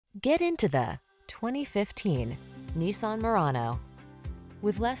Get into the 2015 Nissan Murano.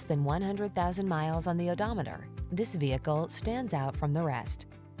 With less than 100,000 miles on the odometer, this vehicle stands out from the rest.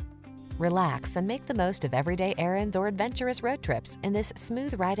 Relax and make the most of everyday errands or adventurous road trips in this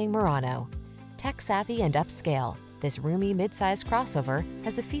smooth-riding Murano. Tech-savvy and upscale, this roomy midsize crossover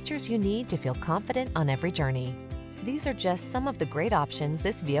has the features you need to feel confident on every journey. These are just some of the great options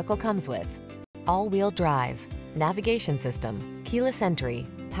this vehicle comes with: all-wheel drive, navigation system, keyless entry,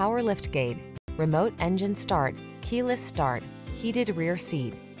 power liftgate, remote engine start, keyless start, heated rear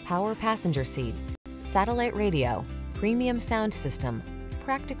seat, power passenger seat, satellite radio, premium sound system.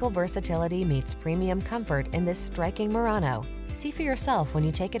 Practical versatility meets premium comfort in this striking Murano. See for yourself when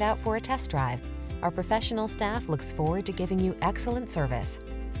you take it out for a test drive. Our professional staff looks forward to giving you excellent service.